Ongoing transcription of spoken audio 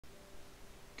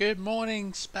Good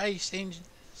morning, space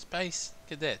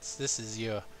cadets. This is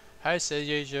your host as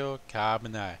usual,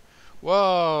 Carbonite.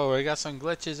 Whoa, we got some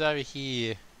glitches over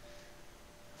here.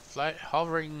 Float,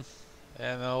 hovering,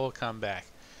 and they'll all come back.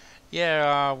 Yeah,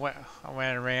 I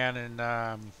went around and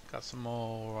got some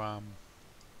more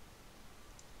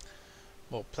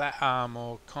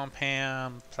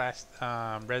compound,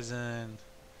 resin,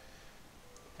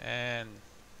 and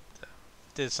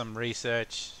did some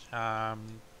research.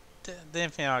 Then I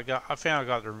found I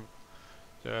got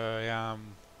the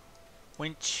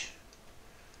winch.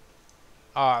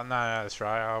 Oh no, that's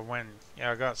right.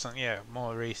 I got some,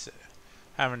 more research.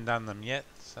 Haven't done them yet,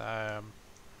 so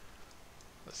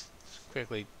let's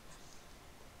quickly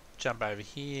jump over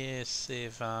here. See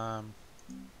if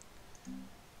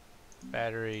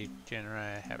battery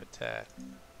generator habitat.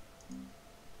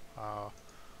 Oh,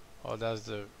 or does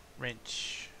the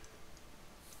wrench?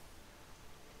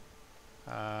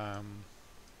 Okay,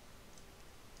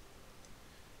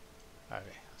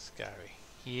 let's go over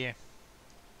here.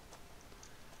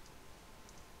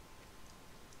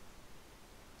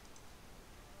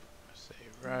 Let's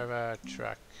see, rover,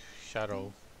 truck,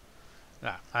 shuttle.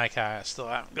 No, okay, I still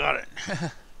haven't got it.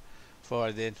 Thought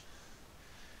I did.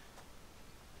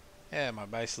 Yeah, my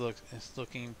base is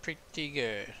looking pretty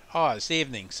good. Oh, it's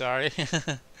evening, sorry.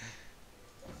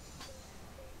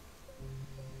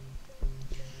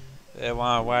 They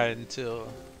want to wait until I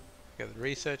get the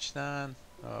research done.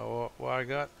 What I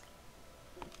got?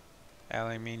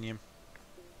 Aluminium.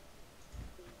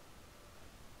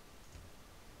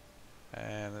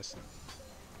 And this.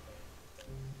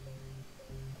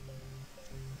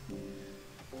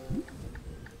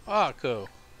 Oh, cool.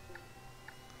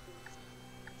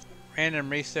 Random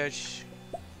research.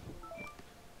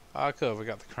 Oh, cool. We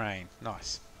got the crane.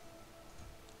 Nice.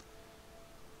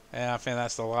 And I think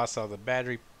that's the last of the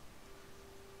battery.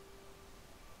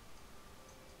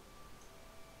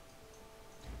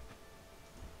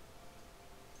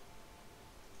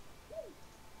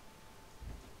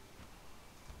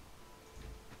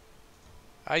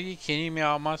 Are you kidding me?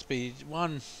 I must be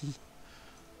one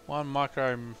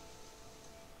micro,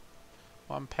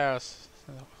 one power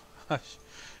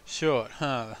short,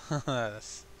 huh?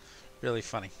 That's really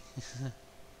funny.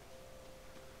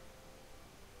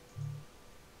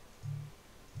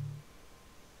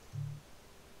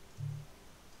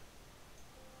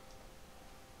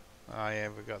 Oh yeah,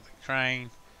 we got the crane,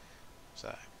 so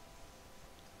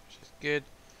which is good.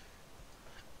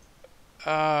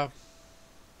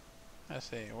 Let's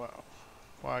see what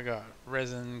I got.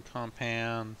 Resin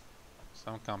compound,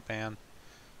 some compound,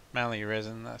 mainly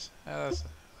resin. I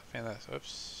think that's.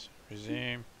 Oops.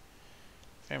 Resume. I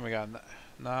think we got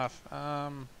enough.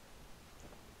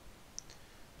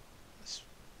 Let's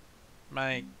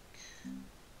make.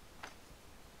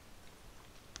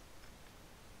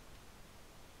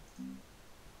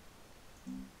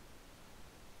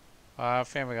 I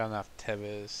think we got enough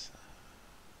tethers.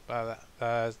 But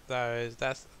that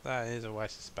is a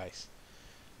waste of space.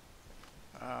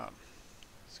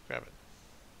 Let's grab it.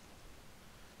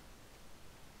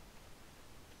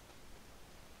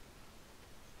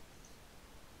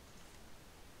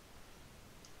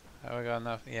 Have we got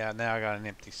enough? Yeah, now I got an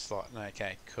empty slot.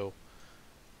 Okay, cool.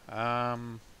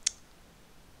 Try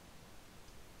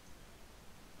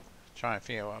and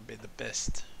figure out what would be the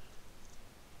best.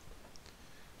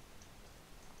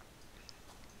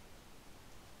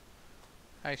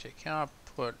 Actually, can I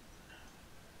put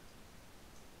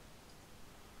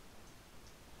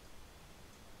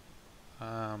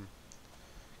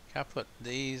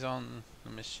these on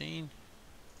the machine?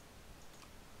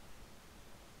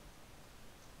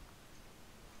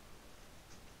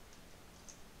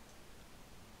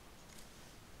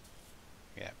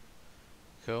 Yeah,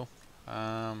 cool. But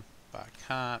I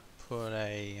can't put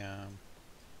a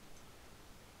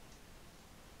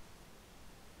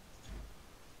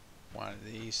one of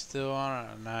these still on. I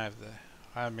don't know if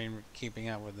I haven't been keeping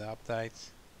up with the updates.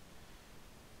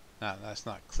 No, that's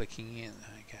not clicking in.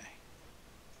 Okay.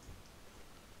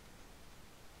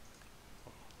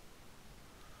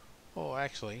 Oh,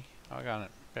 actually, I got a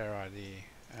better idea.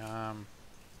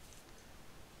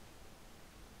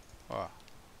 Oh,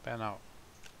 better not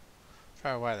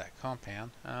throw away that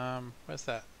compound. Where's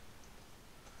that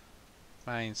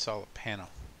main solar panel?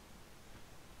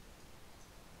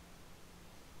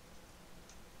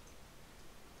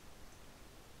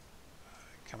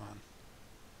 Come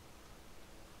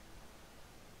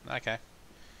on. Okay.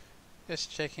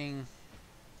 Just checking.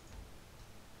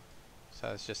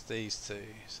 So it's just these two.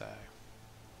 So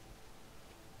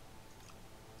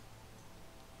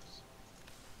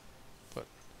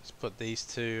let's put these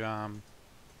two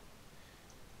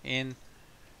in.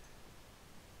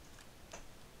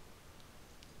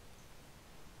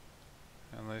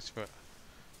 And let's got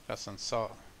some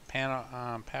salt panel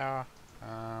power.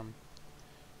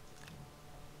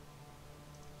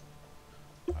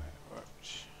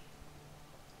 Whoops.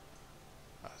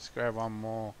 Let's grab one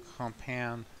more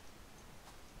compound.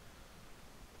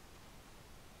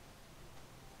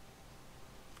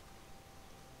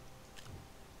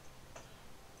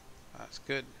 That's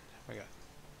good. We got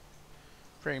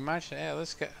pretty much. Yeah,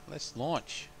 let's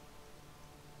launch.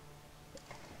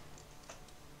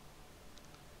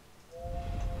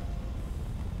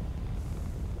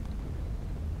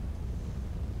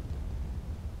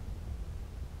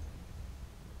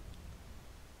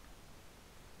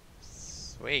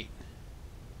 Sweet.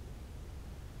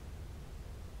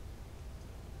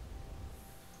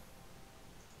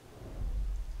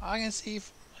 I can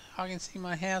see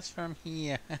my house from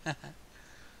here.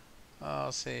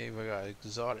 I'll see. We got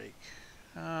exotic.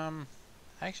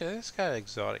 Actually, let's go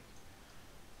exotic.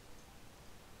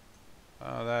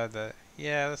 Oh,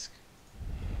 yeah. Let's.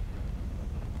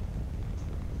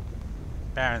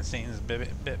 Barren seems a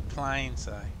bit plain,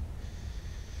 so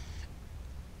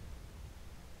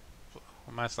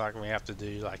most likely we have to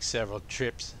do like several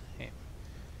trips. Yeah.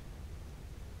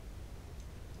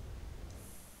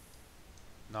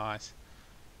 Nice.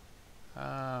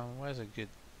 Where's a good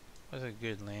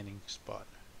landing spot?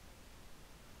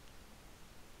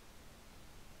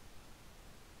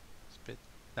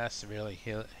 That's really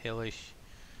hillish.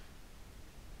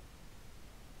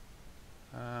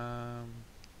 Oh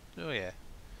yeah.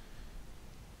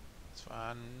 That's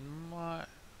fine.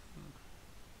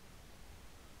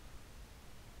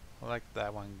 I'll let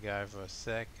that one go for a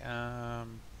sec.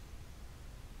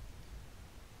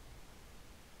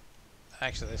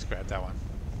 Actually, let's grab that one.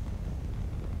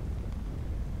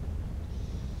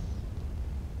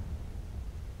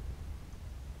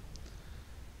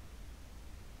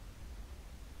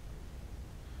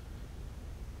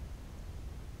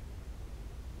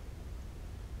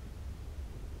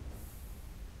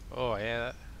 Oh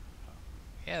yeah,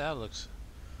 that looks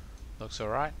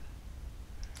alright.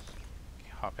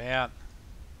 Hop out.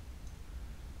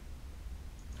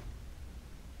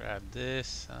 Grab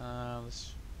this.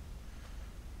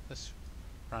 Let's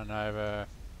run over.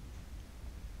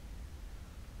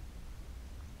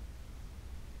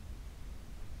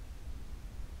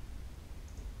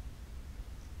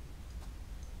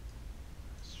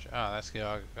 Oh, that's good.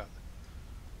 I got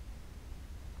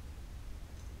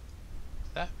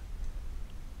that.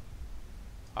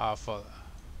 Oh, for.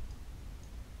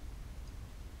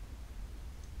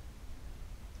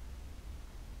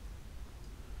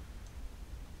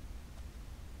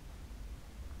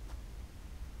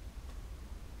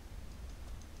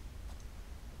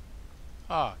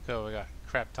 Oh, cool. We got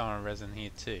crap ton of resin here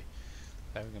too.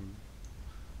 So we can.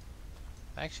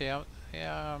 Actually,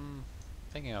 yeah, I'm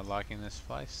thinking of liking this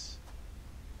place.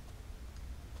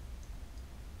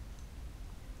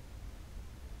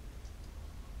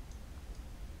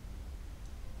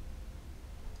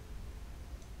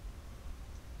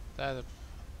 So the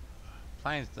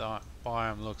plains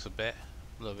biome looks a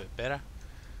little bit better.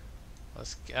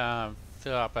 Let's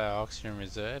fill up our oxygen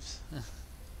reserves.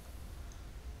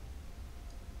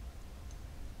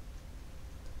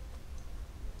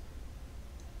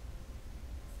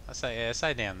 I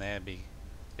say down there would be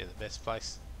the best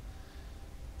place.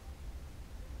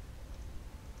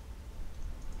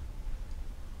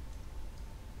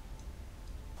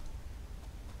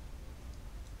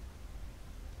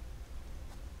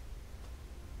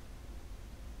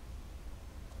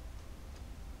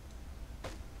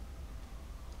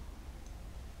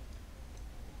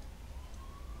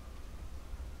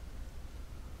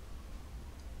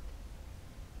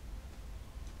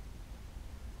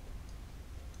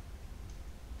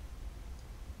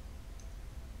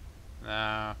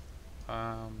 Nah,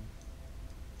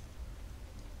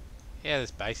 yeah,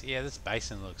 this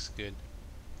basin looks good.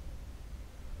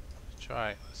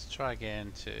 Let's try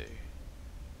again to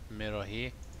middle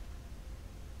here.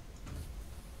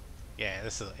 Yeah,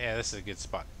 this is a good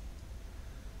spot.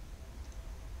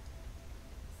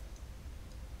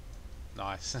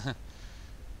 Nice. Yeah,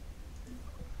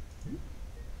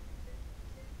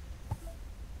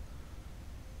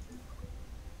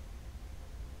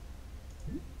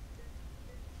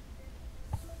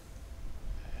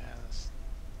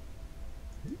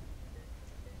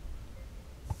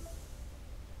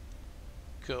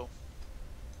 cool.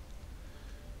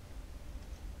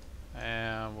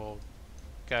 And we'll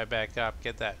go back up,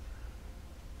 get that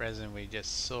resin we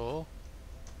just saw.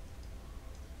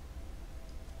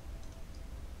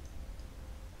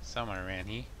 Somewhere around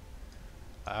here.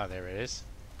 Ah, there it is.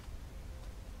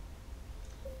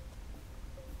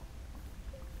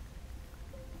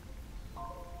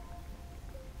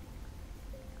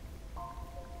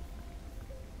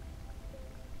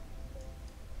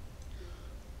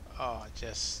 Oh,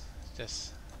 just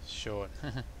short.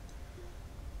 Are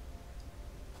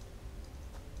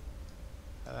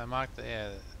they marked? Yeah,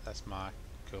 that's marked.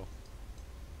 Cool.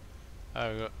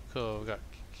 Oh, cool. We've got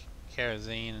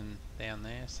kerosene and down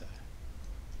there, so.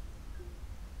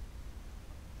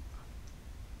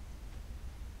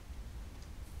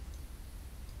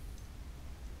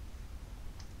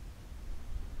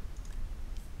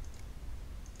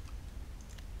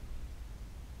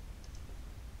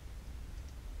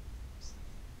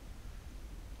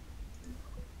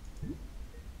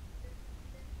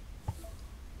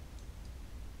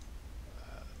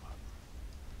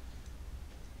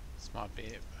 This might be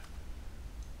it.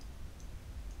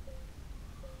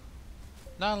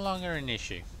 No longer an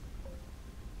issue.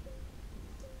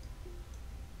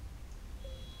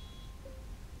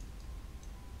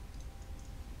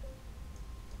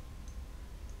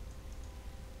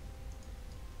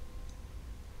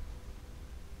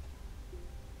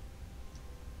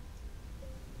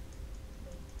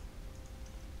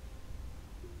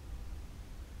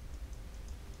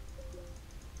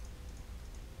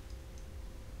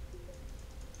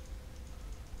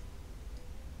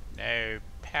 No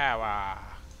power.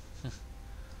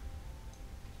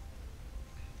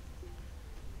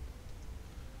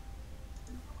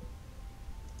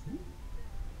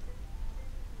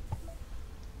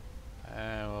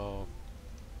 Well,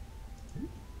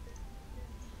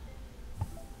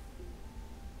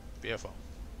 beautiful.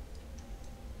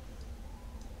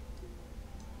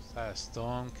 Is that a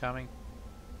storm coming?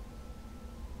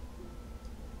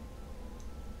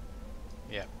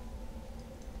 Yep.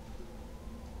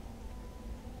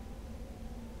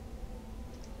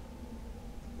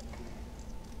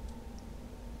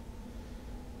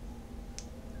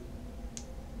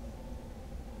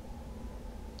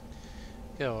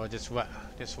 Cool. We'll just wait.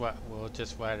 We'll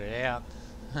just wait it out.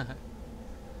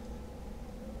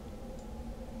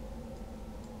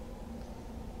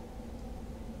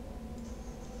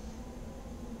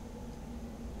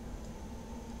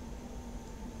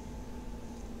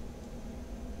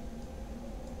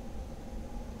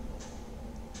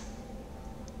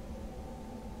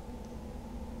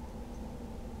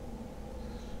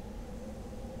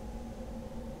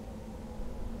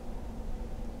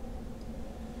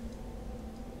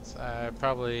 So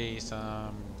probably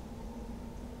some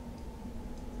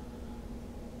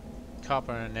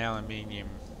copper and aluminium.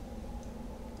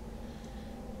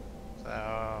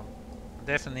 So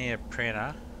definitely a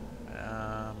printer.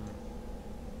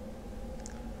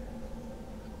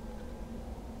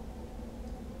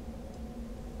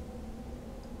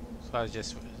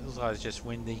 Looks like it's just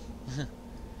windy.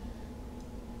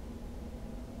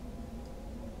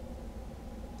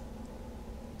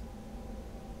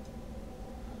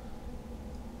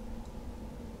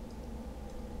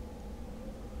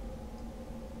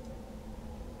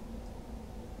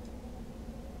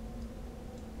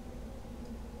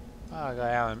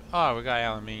 Oh, we got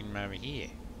aluminium over here.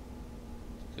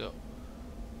 Cool.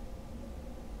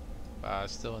 But I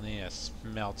still need a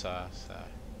smelter, so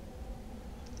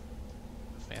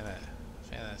I found that.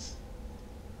 This.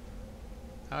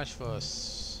 How much for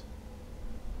us?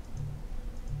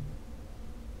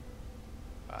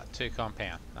 2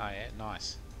 compound. Oh yeah,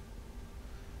 nice.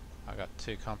 I got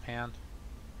 2 compound.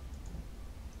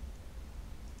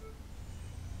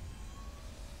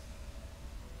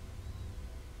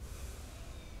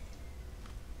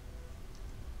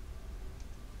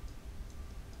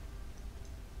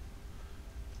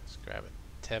 Let's grab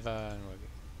a Teva and we'll get.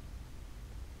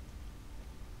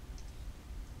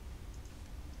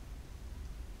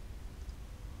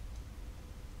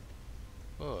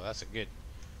 Oh, that's a good.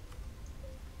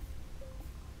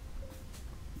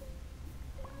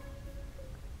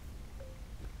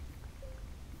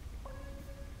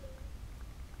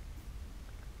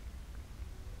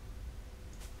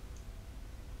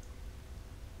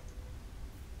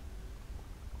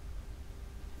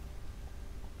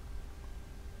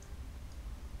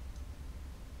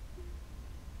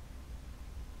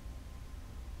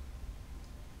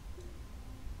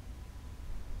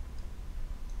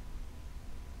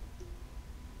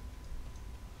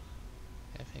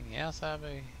 Anything else over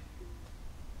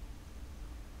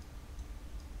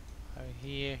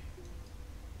here?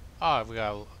 Oh, we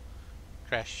got a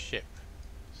crashed ship.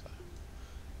 So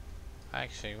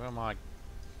actually, we might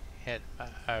head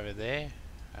over there.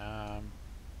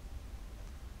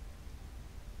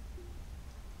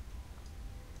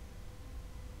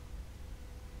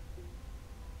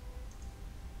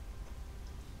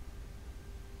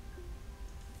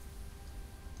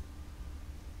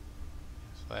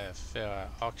 fill our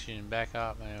oxygen back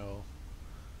up, and we'll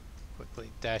quickly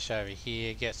dash over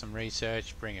here, get some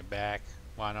research, bring it back.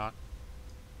 Why not?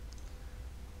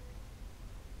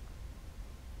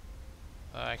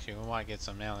 Actually, we might get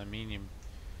some aluminium.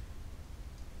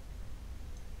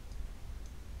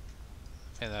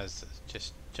 I think those are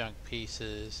just junk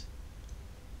pieces.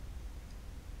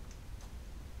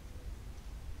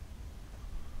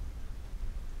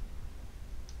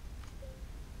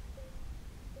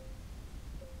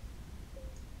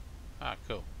 Ah,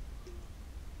 cool.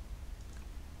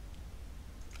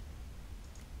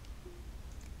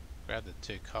 Grab the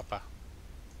 2 copper.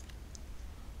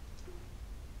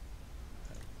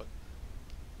 Put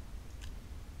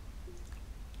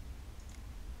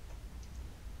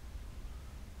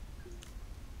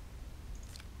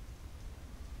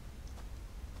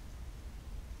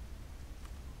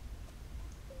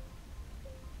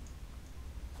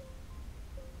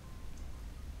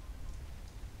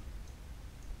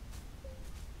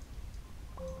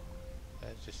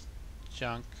that's just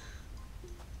junk.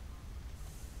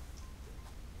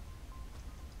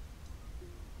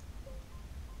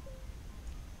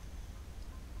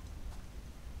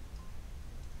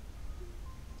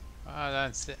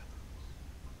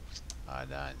 I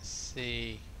don't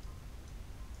see.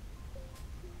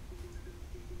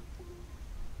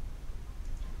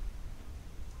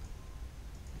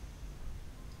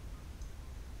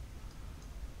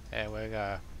 Yeah, we're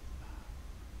gonna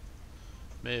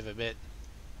move a bit.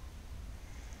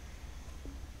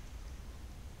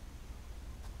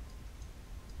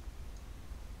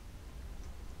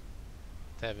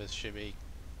 Tether should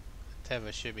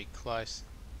be close.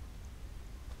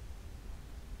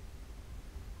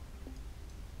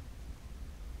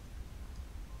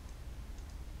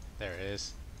 There it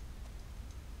is.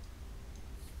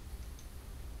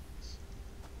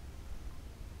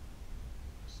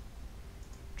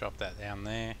 Drop that down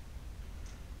there.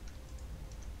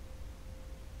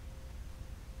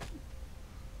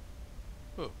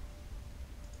 Ooh.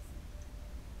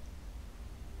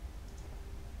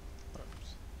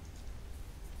 Oops.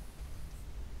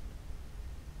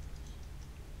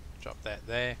 Drop that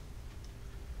there.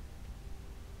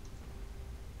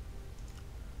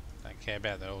 Don't care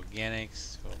about the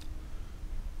organics. Cool.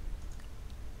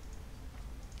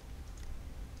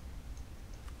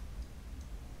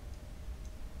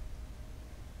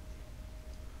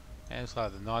 And looks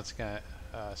like the night's gonna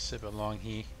sip along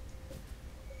here.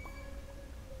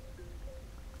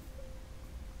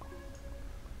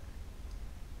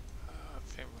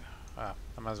 I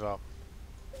might as well.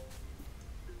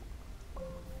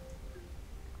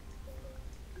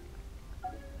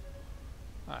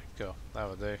 Alright, cool. That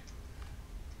will do.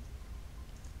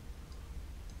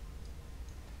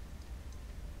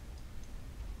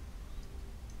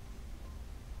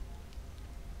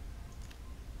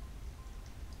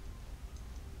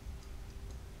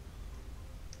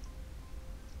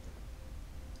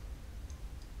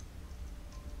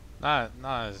 Not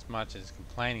as much as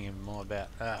complaining, and more about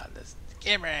this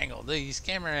camera angle, these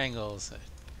camera angles.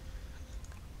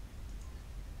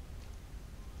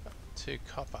 2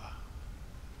 copper.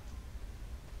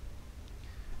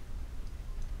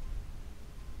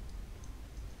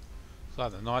 So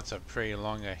the nights are pretty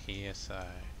longer here, so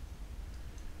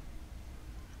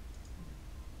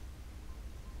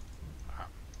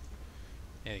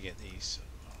need to get these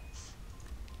off.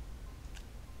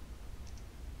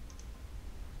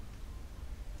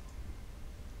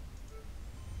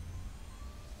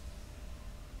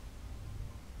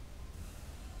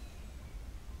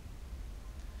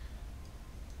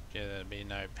 Yeah, there'll be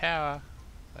no power.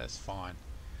 That's fine.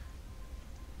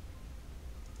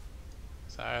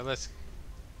 So let's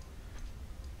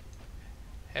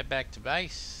head back to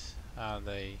base.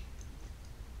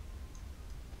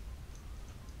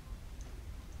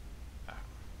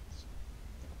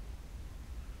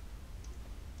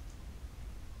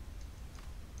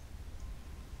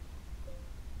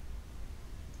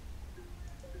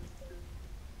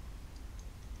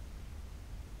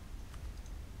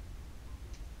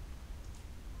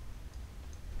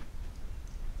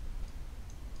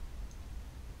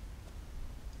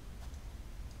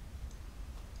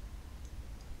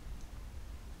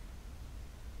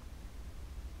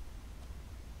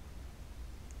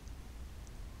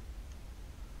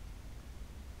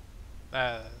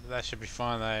 That should be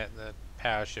fine. The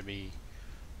power should be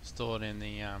stored in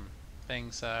the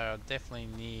thing, so I'll definitely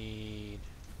need.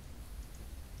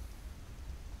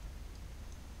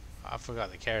 I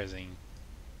forgot the kerosene.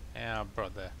 Yeah, I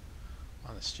brought the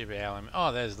stupid alum.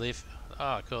 Oh, there's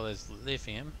Oh, cool. There's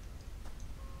lithium.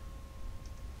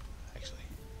 Actually,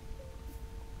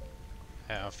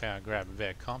 I found I grab a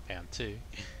better compound too.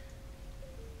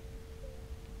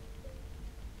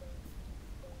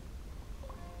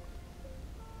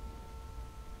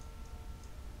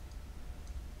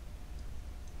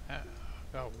 I've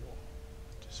got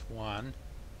just one.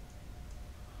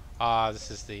 Ah,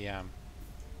 this is the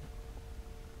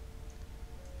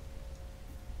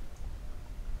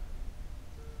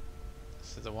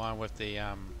this is the one with the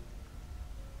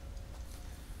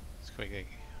let's quickly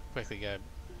go.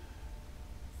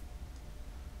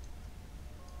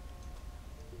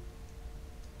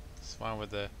 This one with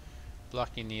the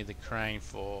block you need the crane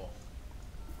for.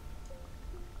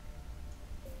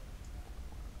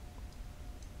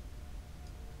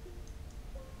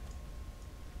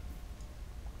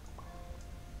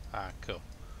 Ah, cool.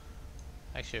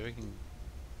 Actually, we can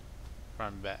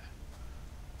run back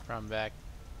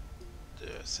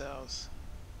to ourselves.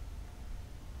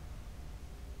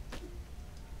 A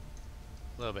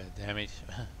little bit of damage.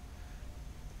 I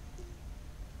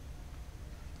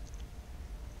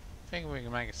think we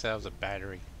can make ourselves a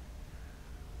battery.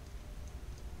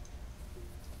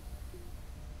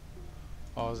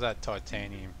 Oh, is that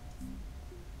titanium?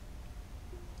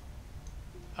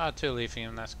 Ah, 2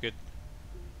 lithium, that's good.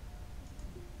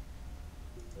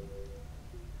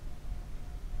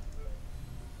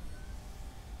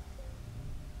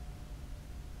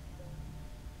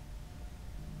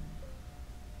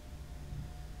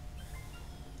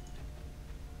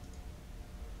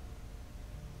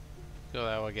 Cool,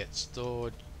 that will get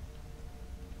stored.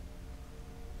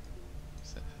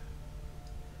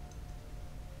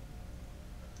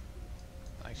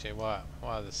 Actually,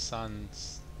 while the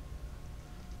sun's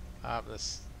up,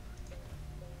 this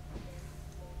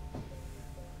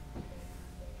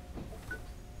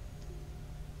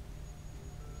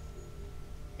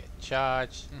get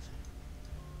charged.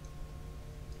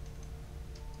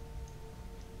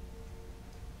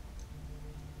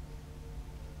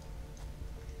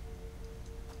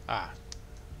 Ah,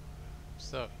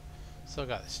 still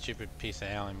got this stupid piece of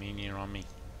aluminium on me.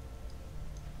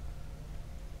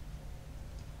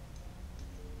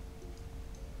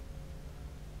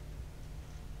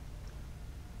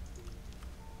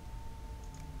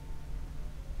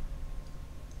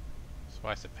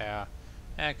 Waste of power.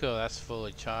 Ah, cool, that's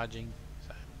fully charging.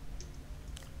 So.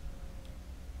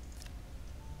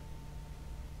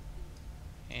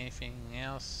 Anything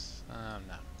else?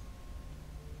 No.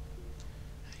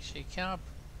 Actually, can I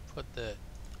put the...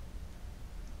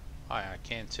 Oh, yeah, I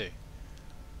can too.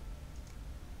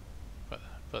 Put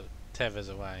the tethers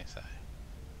away, so...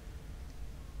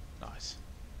 Nice.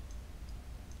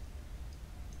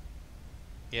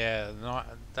 Yeah,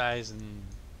 days and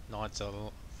nights are, I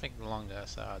think, longer,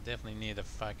 so I definitely need to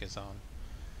focus on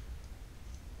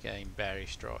getting battery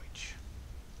storage.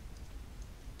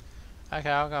 Okay,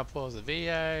 I'm gonna pause the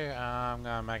video. I'm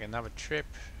gonna make another trip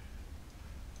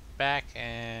back,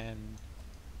 and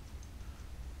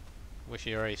which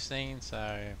you already seen.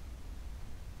 So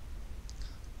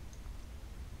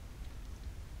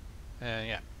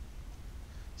yeah,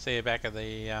 see you back at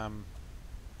the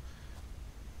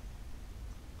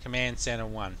command center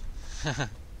 1.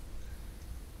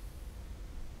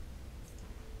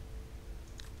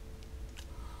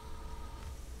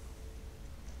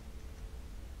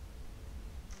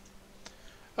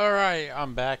 Alright,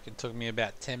 I'm back. It took me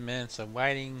about 10 minutes of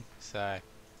waiting, so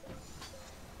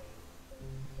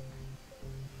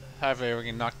hopefully we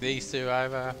can knock these two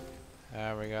over.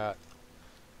 We got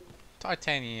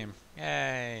titanium.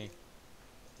 Yay!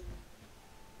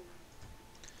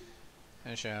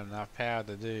 I should have enough power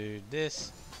to do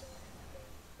this.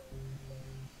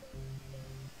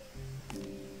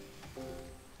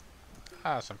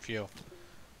 Ah, some fuel.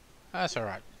 That's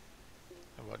alright.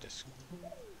 We'll just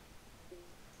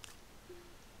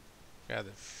grab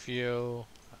the fuel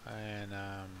and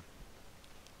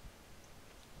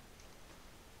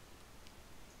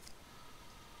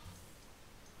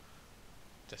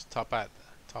just top up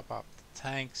the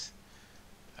tanks.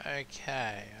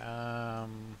 Okay,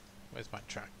 where's my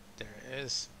truck? There it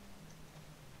is.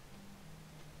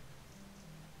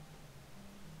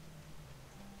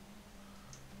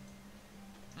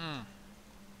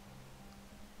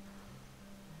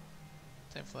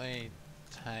 Definitely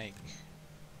take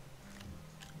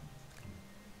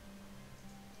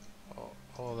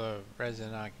all the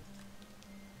resin I can.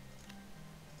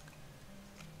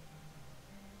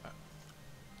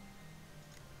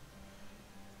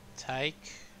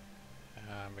 Take.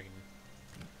 We can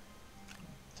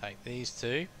take these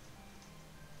two.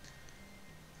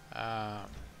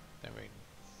 Then we.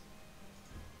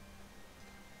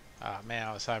 Oh man,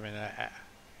 I was hoping that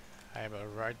I able to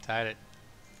rotate it.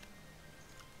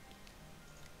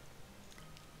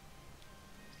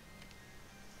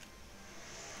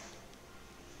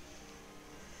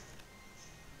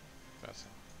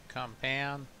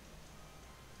 compound.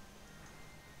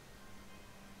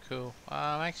 Cool.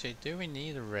 Actually, do we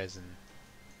need a resin?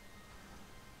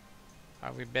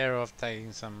 Are we better off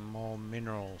taking some more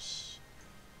minerals?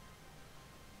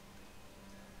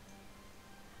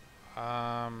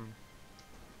 I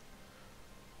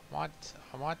might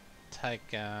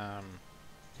take a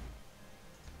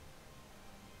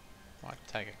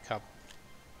couple.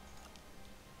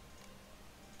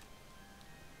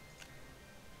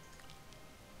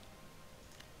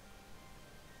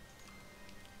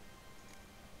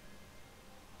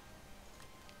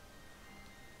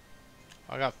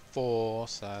 I got 4,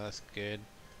 so that's good.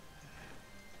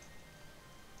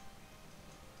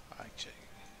 Actually,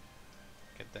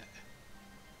 get that.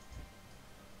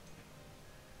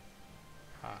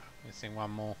 Missing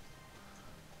one more.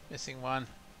 Missing one.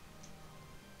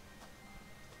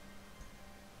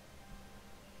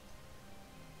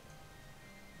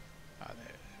 There.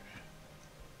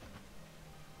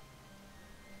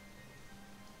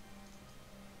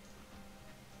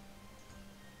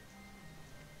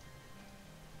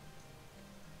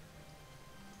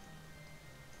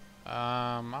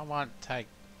 I won't take.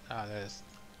 There's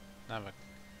another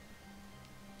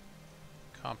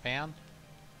compound.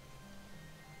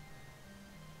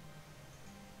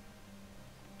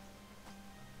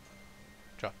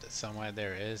 Dropped it somewhere.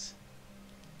 There it is.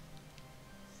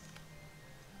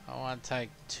 I want to take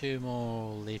 2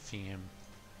 more lithium,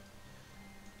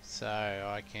 so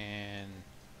I can.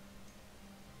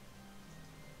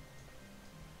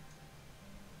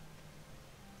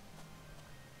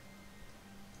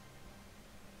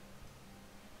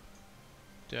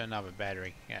 Do another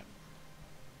battery, yep.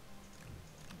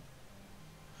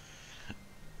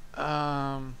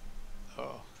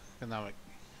 Another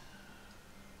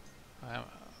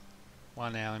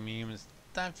 1 aluminium.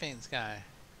 Don't think it's gonna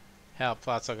help.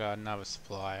 Plus, I got another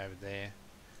supply over there.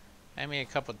 Maybe a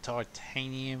couple of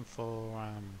titanium for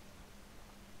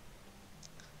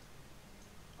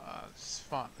let's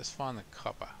find the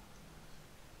copper.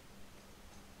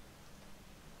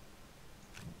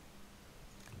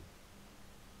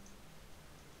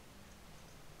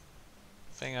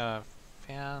 I think I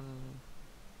found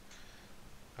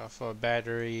for a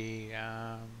battery.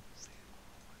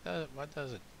 What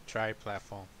does a tray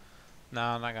platform? No,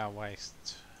 I'm not gonna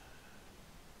waste.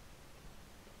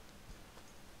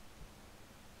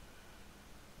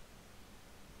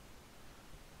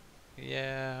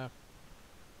 Yeah,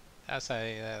 I'll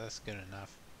say that's good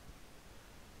enough.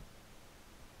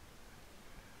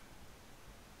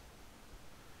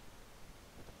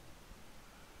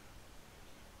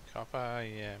 Copper,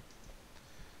 yeah.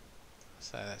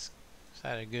 So that's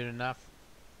good enough.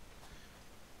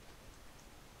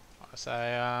 So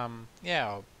yeah,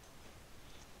 I'll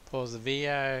pause the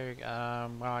video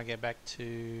when I get back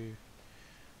to.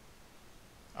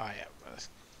 Oh yeah, let's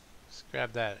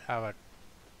grab that other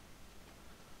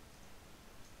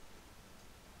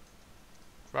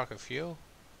rocket fuel.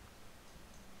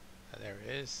 Oh, there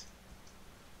it is.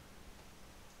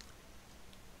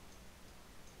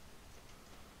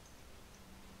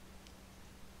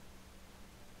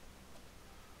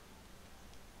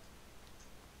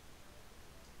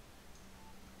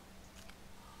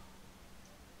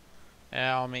 And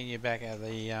I'll meet you back at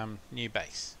the new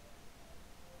base.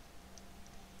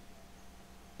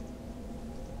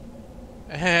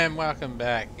 And welcome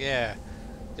back. Yeah,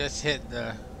 just hit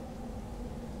a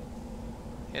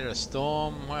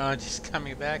storm when I was just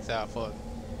coming back, so I thought,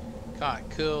 kind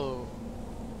of cool.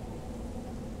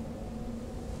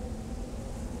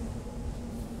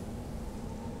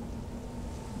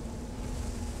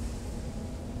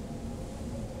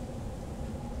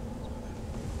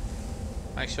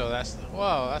 Make sure that's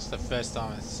the first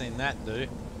time I've seen that do.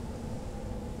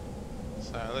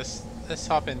 So let's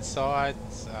hop inside.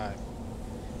 So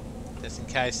just in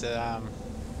case it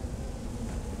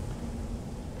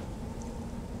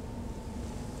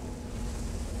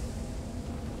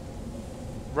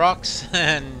rocks,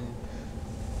 and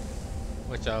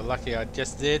which I'm lucky I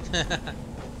just did.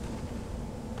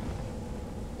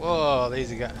 Whoa,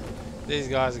 these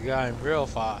guys are going real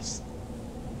fast.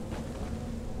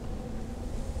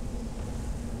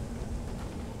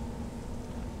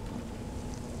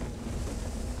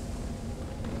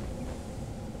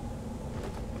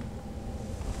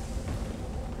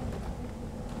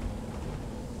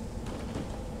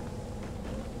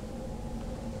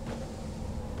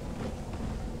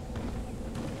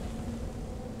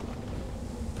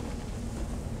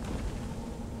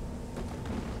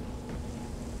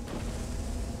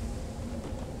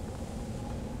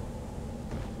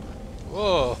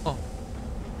 Whoa,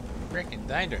 freaking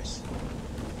dangerous.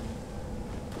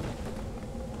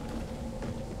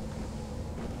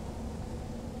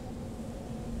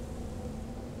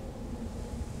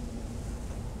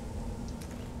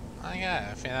 Okay,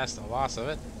 I think that's the last of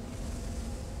it.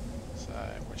 So,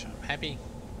 which I'm happy.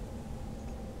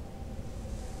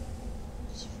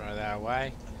 Just throw that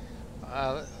away.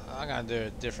 I'm gonna do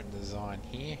a different design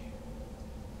here.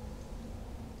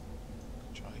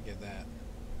 Try to get that.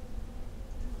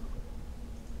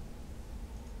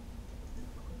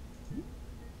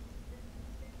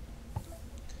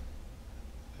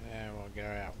 And we'll go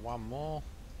out one more.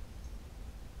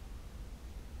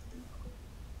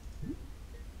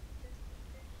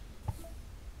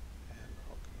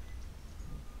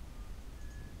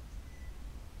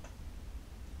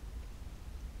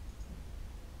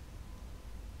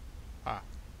 Ah,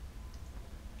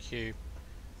 cube.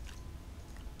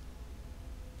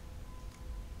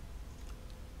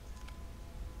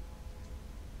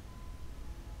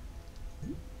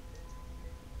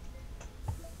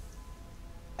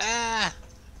 Ah!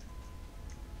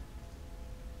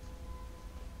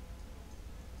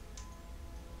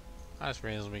 That's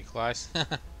reasonably close.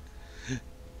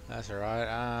 That's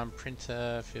alright.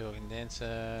 Printer, fuel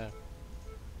condenser,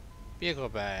 vehicle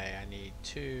bay. I need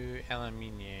 2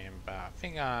 aluminium, but I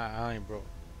think I only brought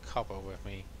copper with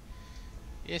me.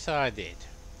 Yes, I did.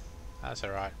 That's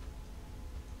alright.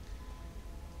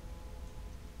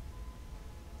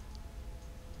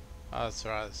 Oh, that's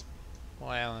right. There's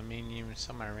more aluminium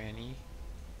somewhere around here.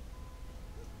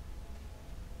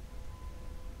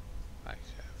 Actually,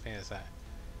 I think it's that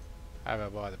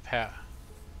over by the power.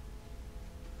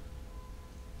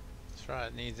 That's right.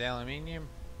 It needs aluminium.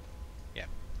 Yep.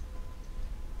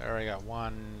 I already got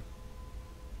one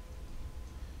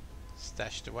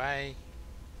stashed away.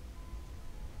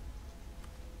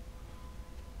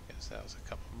 Guess that was a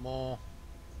couple more.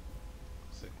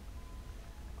 It's a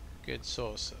good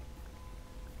source.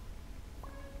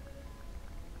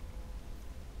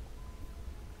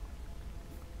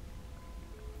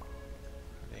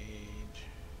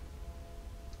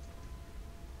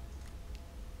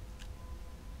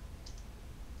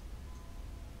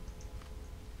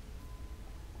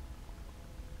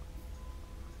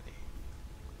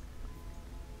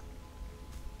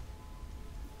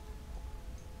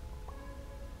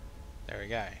 There we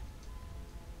go.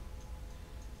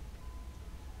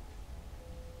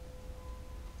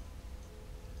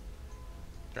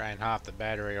 Drained half the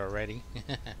battery already.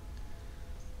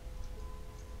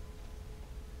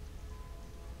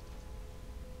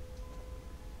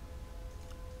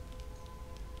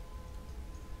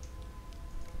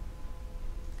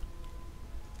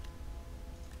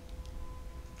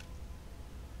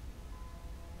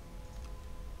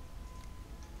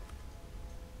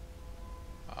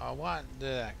 I won't do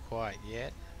that quite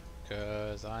yet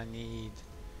because I need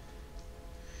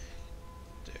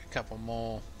to do a couple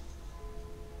more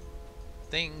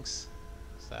things.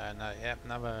 So no, yep,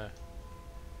 another.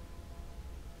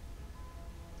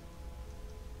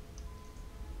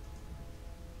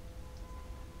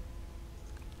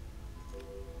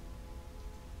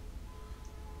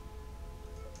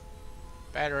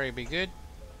 Battery be good.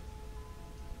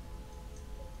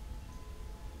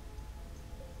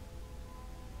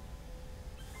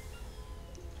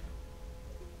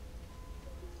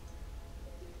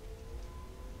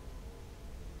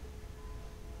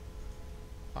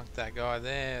 Plunk that guy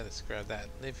there. Let's grab that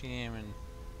lithium and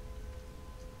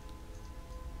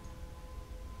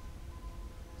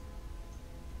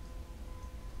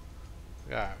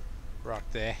go rock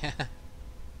there.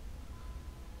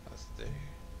 Let's do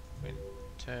wind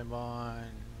turbine.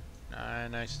 No,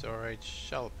 no storage.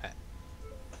 Shovel pad.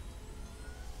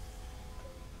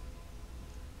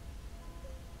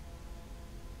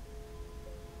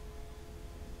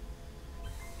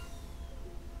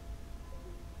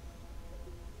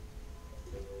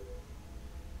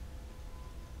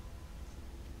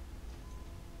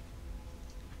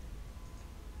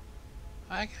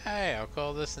 Okay, I'll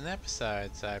call this an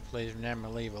episode, so please remember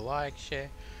to leave a like, share,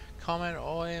 comment,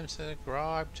 or even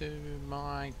subscribe to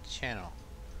my channel.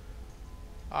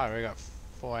 Oh, we got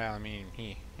 4 aluminium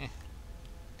here.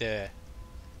 Duh.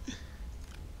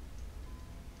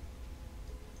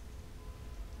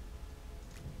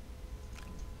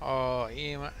 Oh,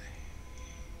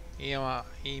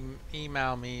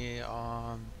 email me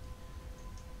on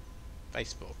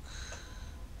Facebook.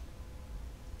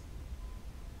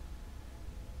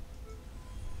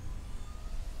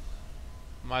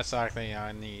 Most likely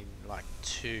I need like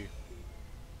 2.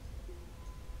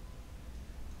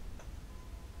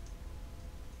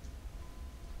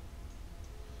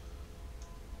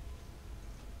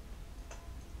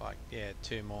 Like, yeah,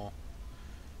 2 more.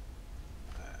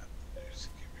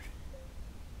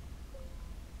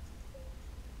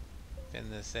 Thin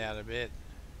this out a bit.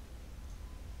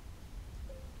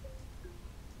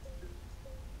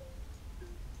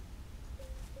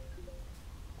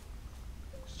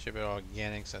 Should be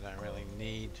organics I don't really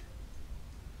need.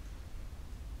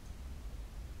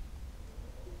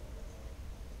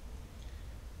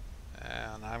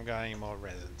 And I haven't got any more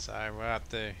resin, so we'll have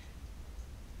to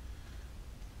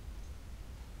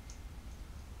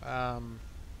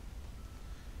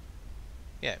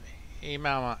yeah,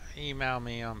 email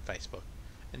me on Facebook.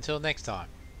 Until next time,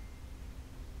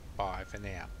 bye for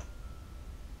now.